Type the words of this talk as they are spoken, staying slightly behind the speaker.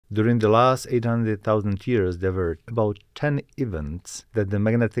During the last 800,000 years, there were about 10 events that the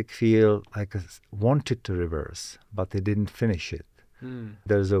magnetic field wanted to reverse, but they didn't finish it.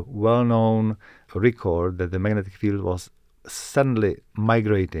 There's a well-known record that the magnetic field was suddenly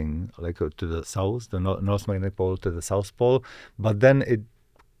migrating to the south, the North Magnetic Pole to the South Pole, but then it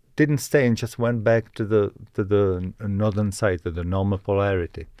didn't stay and just went back to the northern side, to the normal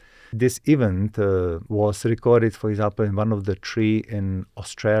polarity. This event was recorded, for example, in one of the trees in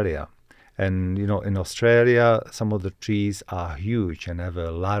Australia. And, in Australia, some of the trees are huge and have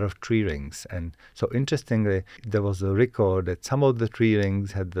a lot of tree rings. And so interestingly, there was a record that some of the tree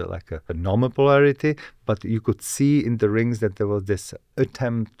rings had a normal polarity, but you could see in the rings that there was this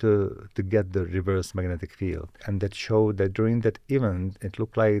attempt to get the reverse magnetic field. And that showed that during that event, it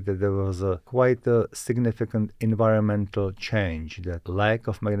looked like that there was quite a significant environmental change, that lack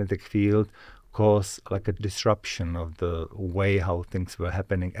of magnetic field caused a disruption of the way how things were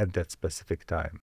happening at that specific time.